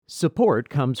Support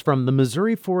comes from the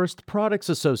Missouri Forest Products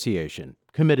Association,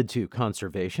 committed to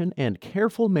conservation and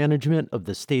careful management of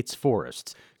the state's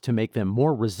forests to make them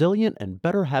more resilient and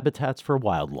better habitats for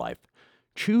wildlife.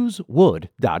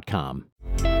 ChooseWood.com.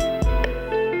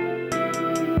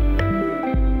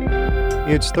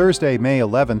 It's Thursday, May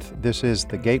 11th. This is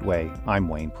The Gateway. I'm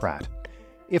Wayne Pratt.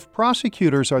 If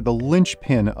prosecutors are the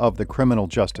linchpin of the criminal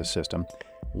justice system,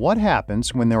 what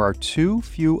happens when there are too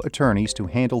few attorneys to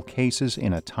handle cases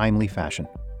in a timely fashion?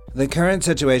 The current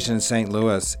situation in St.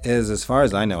 Louis is, as far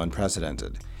as I know,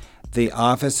 unprecedented. The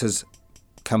office has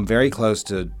come very close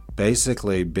to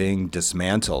basically being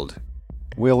dismantled.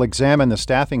 We'll examine the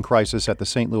staffing crisis at the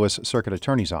St. Louis Circuit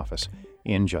Attorney's Office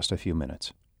in just a few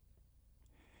minutes.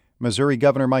 Missouri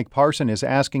Governor Mike Parson is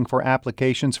asking for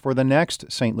applications for the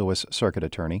next St. Louis Circuit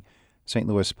Attorney. St.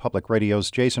 Louis Public Radio's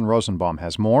Jason Rosenbaum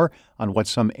has more on what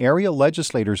some area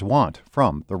legislators want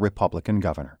from the Republican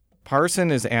governor. Parson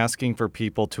is asking for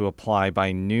people to apply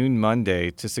by noon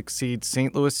Monday to succeed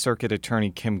St. Louis Circuit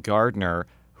Attorney Kim Gardner,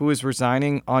 who is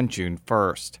resigning on June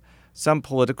 1st. Some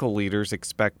political leaders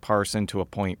expect Parson to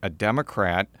appoint a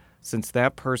Democrat, since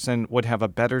that person would have a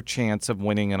better chance of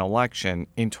winning an election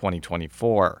in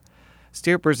 2024.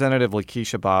 State Representative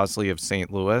Lakeisha Bosley of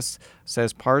St. Louis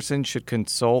says Parson should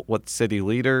consult with city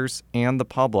leaders and the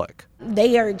public.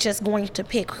 They are just going to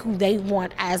pick who they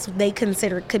want as they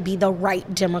consider could be the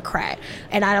right Democrat.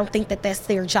 And I don't think that that's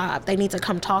their job. They need to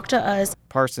come talk to us.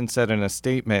 Parson said in a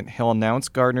statement he'll announce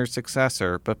Gardner's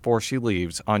successor before she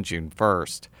leaves on June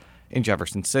 1st. In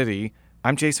Jefferson City,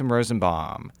 I'm Jason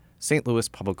Rosenbaum, St. Louis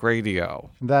Public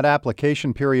Radio. That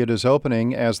application period is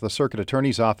opening as the Circuit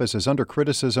Attorney's Office is under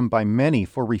criticism by many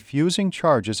for refusing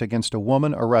charges against a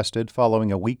woman arrested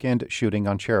following a weekend shooting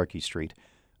on Cherokee Street.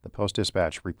 The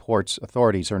Post-Dispatch reports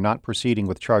authorities are not proceeding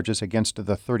with charges against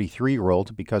the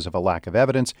 33-year-old because of a lack of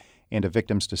evidence and a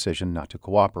victim's decision not to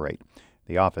cooperate.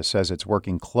 The office says it's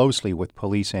working closely with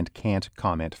police and can't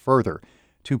comment further.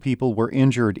 2 people were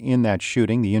injured in that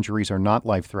shooting. The injuries are not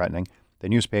life-threatening. The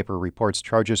newspaper reports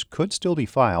charges could still be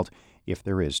filed if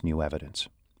there is new evidence.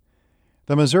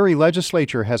 The Missouri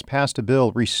legislature has passed a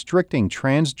bill restricting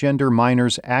transgender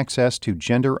minors' access to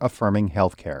gender-affirming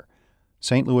health care.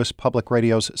 St. Louis Public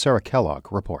Radio's Sarah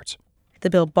Kellogg reports. The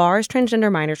bill bars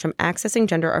transgender minors from accessing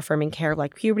gender-affirming care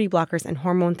like puberty blockers and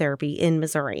hormone therapy in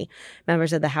Missouri.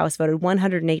 Members of the House voted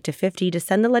 108 to 50 to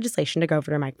send the legislation to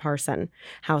Governor Mike Parson.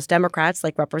 House Democrats,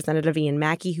 like Representative Ian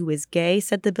Mackey, who is gay,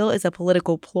 said the bill is a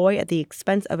political ploy at the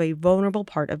expense of a vulnerable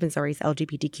part of Missouri's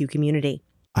LGBTQ community.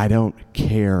 I don't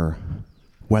care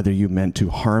whether you meant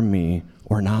to harm me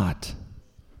or not.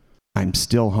 I'm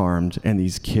still harmed, and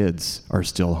these kids are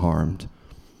still harmed.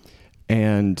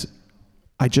 And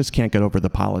I just can't get over the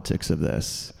politics of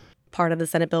this. Part of the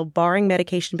Senate bill barring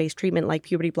medication-based treatment like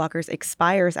puberty blockers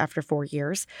expires after 4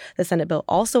 years. The Senate bill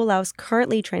also allows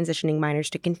currently transitioning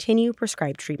minors to continue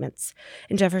prescribed treatments.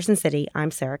 In Jefferson City, I'm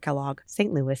Sarah Kellogg,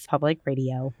 St. Louis Public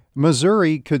Radio.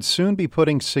 Missouri could soon be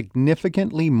putting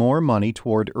significantly more money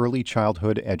toward early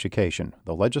childhood education.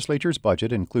 The legislature's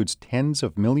budget includes tens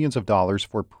of millions of dollars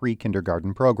for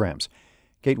pre-kindergarten programs.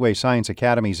 Gateway Science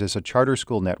Academies is a charter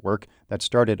school network that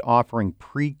started offering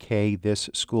pre-K this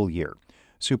school year.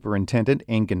 Superintendent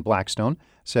Engen Blackstone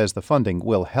says the funding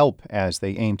will help as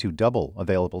they aim to double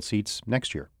available seats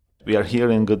next year. We are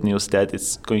hearing good news that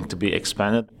it's going to be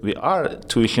expanded. We are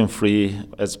tuition-free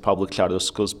as public charter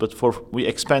schools, but we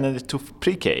expanded it to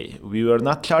pre-K. We were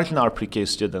not charging our pre-K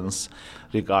students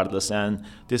regardless, and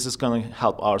this is going to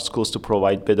help our schools to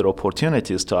provide better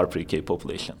opportunities to our pre-K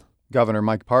population. Governor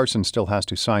Mike Parson still has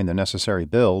to sign the necessary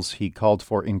bills. He called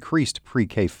for increased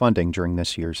pre-K funding during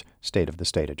this year's State of the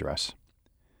State address.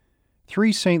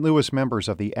 3 St. Louis members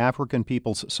of the African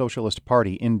People's Socialist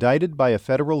Party, indicted by a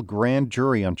federal grand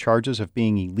jury on charges of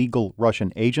being illegal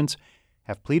Russian agents,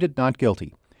 have pleaded not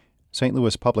guilty. St.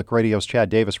 Louis Public Radio's Chad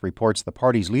Davis reports the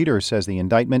party's leader says the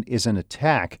indictment is an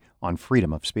attack on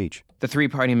freedom of speech. The 3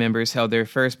 party members held their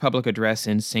first public address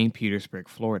in St. Petersburg,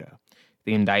 Florida.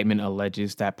 The indictment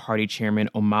alleges that party chairman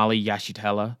Omali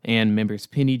Yashitela and members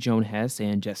Penny Joan Hess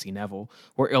and Jesse Neville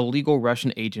were illegal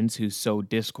Russian agents who sowed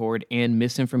discord and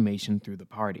misinformation through the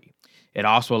party. It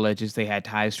also alleges they had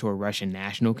ties to a Russian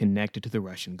national connected to the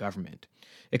Russian government.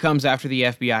 It comes after the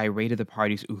FBI raided the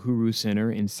party's Uhuru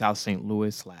Center in South St.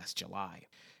 Louis last July.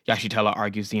 Yashitela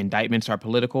argues the indictments are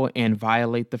political and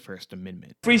violate the First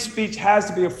Amendment. Free speech has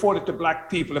to be afforded to Black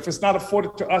people. If it's not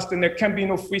afforded to us, then there can be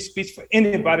no free speech for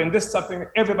anybody. And this is something that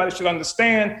everybody should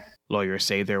understand. Lawyers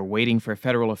say they're waiting for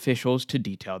federal officials to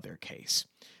detail their case.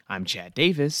 I'm Chad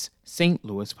Davis, St.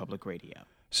 Louis Public Radio.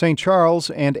 St. Charles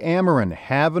and Ameren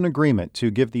have an agreement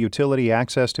to give the utility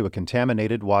access to a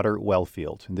contaminated water well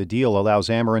field. The deal allows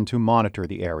Ameren to monitor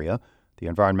the area. The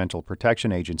Environmental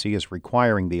Protection Agency is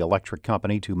requiring the electric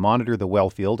company to monitor the well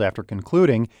field after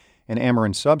concluding an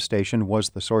Ameren substation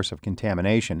was the source of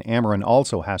contamination. Ameren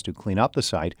also has to clean up the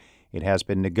site. It has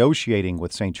been negotiating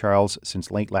with St. Charles since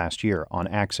late last year on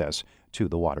access to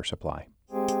the water supply.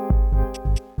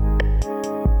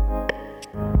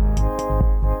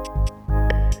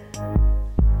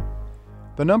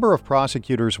 The number of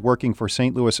prosecutors working for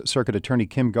St. Louis Circuit Attorney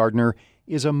Kim Gardner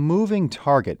is a moving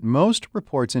target. Most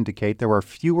reports indicate there are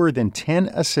fewer than 10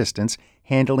 assistants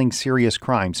handling serious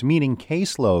crimes, meaning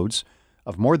caseloads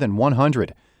of more than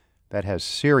 100. That has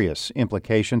serious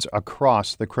implications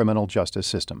across the criminal justice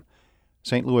system.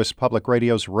 St. Louis Public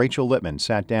Radio's Rachel Littman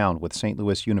sat down with St.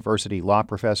 Louis University law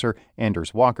professor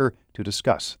Anders Walker to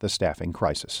discuss the staffing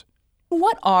crisis.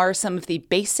 What are some of the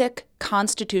basic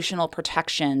constitutional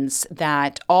protections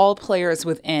that all players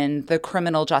within the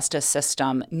criminal justice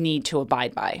system need to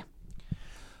abide by?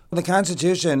 The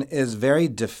Constitution is very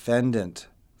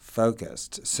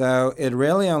defendant-focused, so it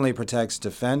really only protects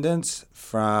defendants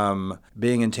from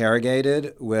being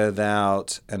interrogated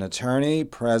without an attorney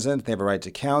present. They have a right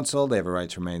to counsel, they have a right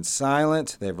to remain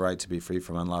silent, they have a right to be free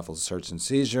from unlawful search and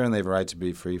seizure, and they have a right to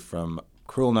be free from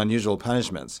cruel and unusual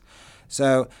punishments.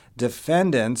 So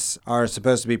defendants are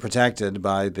supposed to be protected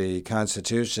by the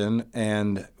Constitution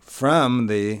and from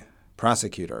the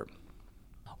prosecutor.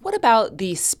 What about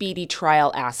the speedy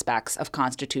trial aspects of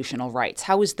constitutional rights?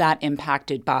 How is that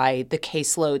impacted by the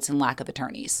caseloads and lack of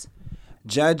attorneys?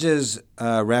 Judges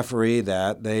referee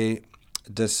that. They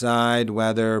decide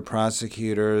whether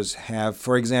prosecutors have,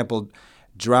 for example,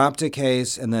 dropped a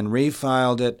case and then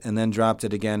refiled it and then dropped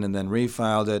it again and then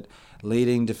refiled it,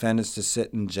 leading defendants to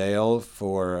sit in jail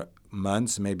for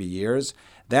months, maybe years.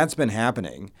 That's been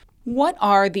happening. What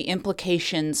are the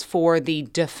implications for the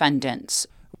defendants?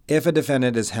 If a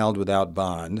defendant is held without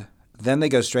bond, then they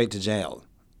go straight to jail.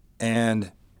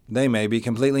 And they may be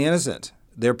completely innocent.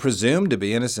 They're presumed to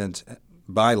be innocent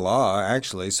by law,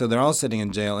 actually. So they're all sitting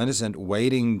in jail innocent,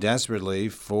 waiting desperately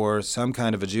for some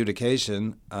kind of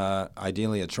adjudication,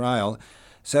 ideally a trial.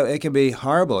 So it can be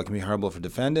horrible. It can be horrible for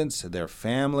defendants, their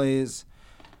families,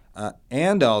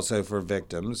 and also for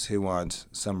victims who want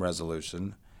some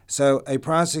resolution. So a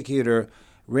prosecutor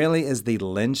really is the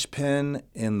linchpin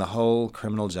in the whole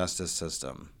criminal justice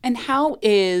system. And how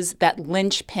is that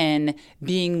linchpin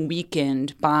being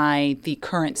weakened by the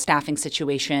current staffing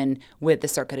situation with the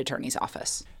Circuit Attorney's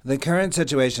Office? The current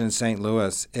situation in St.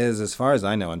 Louis is, as far as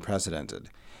I know, unprecedented.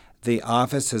 The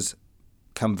office has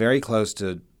come very close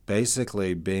to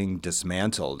basically being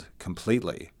dismantled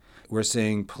completely. We're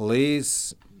seeing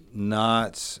police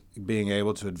not being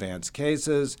able to advance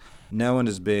cases. No one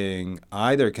is being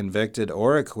either convicted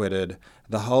or acquitted.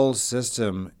 The whole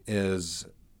system is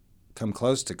come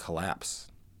close to collapse.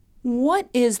 What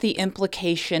is the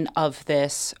implication of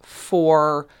this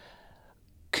for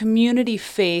community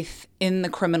faith in the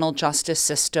criminal justice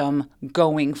system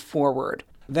going forward?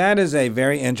 That is a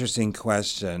very interesting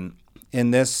question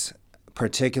in this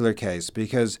particular case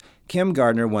because Kim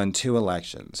Gardner won 2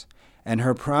 elections. And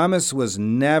her promise was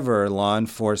never law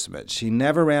enforcement. She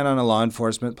never ran on a law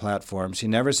enforcement platform. She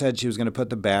never said she was going to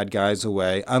put the bad guys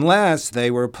away unless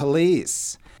they were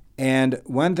police. And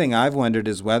one thing I've wondered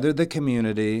is whether the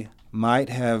community might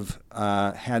have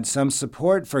had some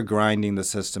support for grinding the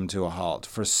system to a halt,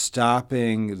 for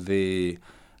stopping the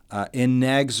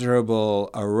inexorable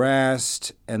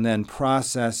arrest and then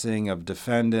processing of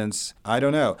defendants. I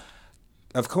don't know.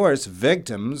 Of course,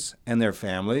 victims and their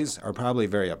families are probably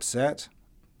very upset.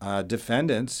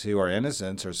 Defendants who are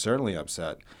innocent are certainly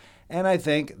upset. And I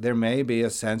think there may be a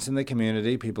sense in the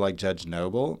community, people like Judge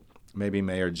Noble, maybe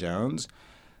Mayor Jones,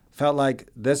 felt like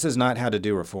this is not how to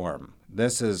do reform.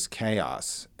 This is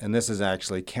chaos, and this is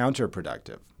actually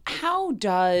counterproductive. How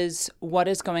does what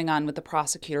is going on with the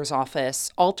prosecutor's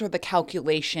office alter the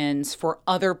calculations for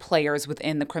other players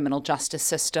within the criminal justice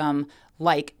system,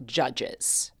 like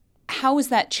judges? How is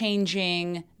that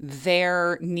changing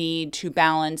their need to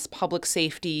balance public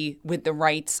safety with the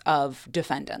rights of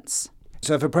defendants?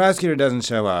 So if a prosecutor doesn't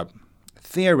show up,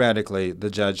 theoretically, the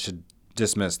judge should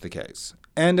dismiss the case.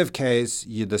 End of case,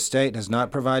 the state has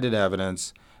not provided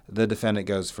evidence, the defendant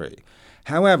goes free.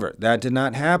 However, that did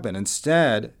not happen.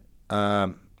 Instead,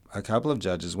 a couple of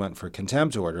judges went for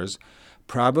contempt orders,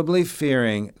 probably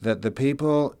fearing that the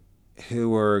people who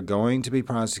were going to be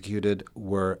prosecuted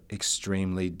were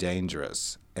extremely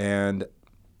dangerous. And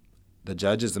the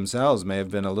judges themselves may have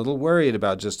been a little worried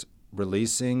about just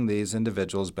releasing these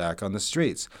individuals back on the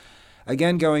streets.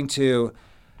 Again, going to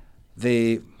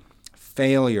the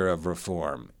failure of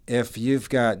reform. If you've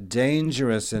got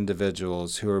dangerous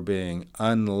individuals who are being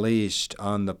unleashed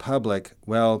on the public,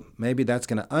 well, maybe that's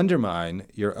going to undermine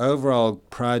your overall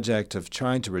project of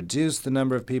trying to reduce the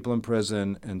number of people in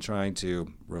prison and trying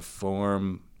to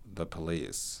reform the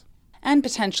police. And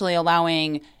potentially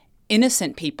allowing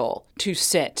innocent people to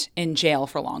sit in jail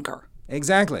for longer.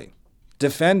 Exactly.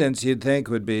 Defendants, you'd think,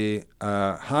 would be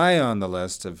high on the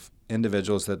list of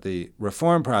individuals that the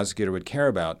reform prosecutor would care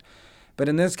about. But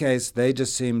in this case, they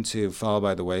just seem to fall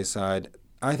by the wayside.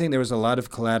 I think there was a lot of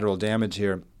collateral damage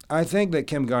here. I think that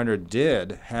Kim Gardner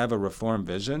did have a reform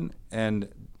vision and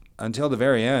until the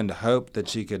very end hoped that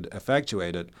she could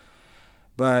effectuate it,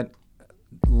 but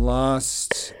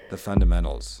lost the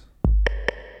fundamentals.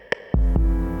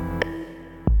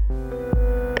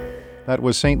 That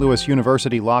was St. Louis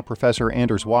University law professor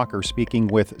Anders Walker speaking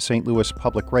with St. Louis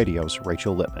Public Radio's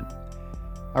Rachel Lippman.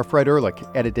 Our Fred Ehrlich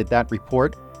edited that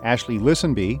report. Ashley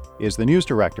Lisenby is the news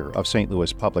director of St.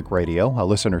 Louis Public Radio, a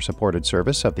listener-supported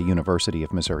service of the University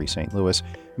of Missouri-St. Louis.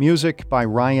 Music by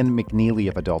Ryan McNeely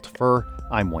of Adult Fur.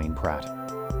 I'm Wayne Pratt.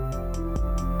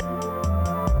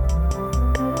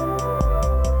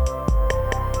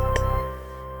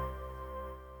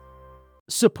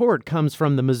 Support comes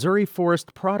from the Missouri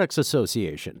Forest Products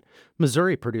Association.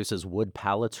 Missouri produces wood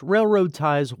pallets, railroad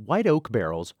ties, white oak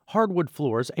barrels, hardwood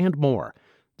floors, and more.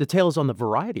 Details on the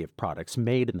variety of products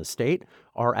made in the state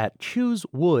are at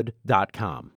choosewood.com.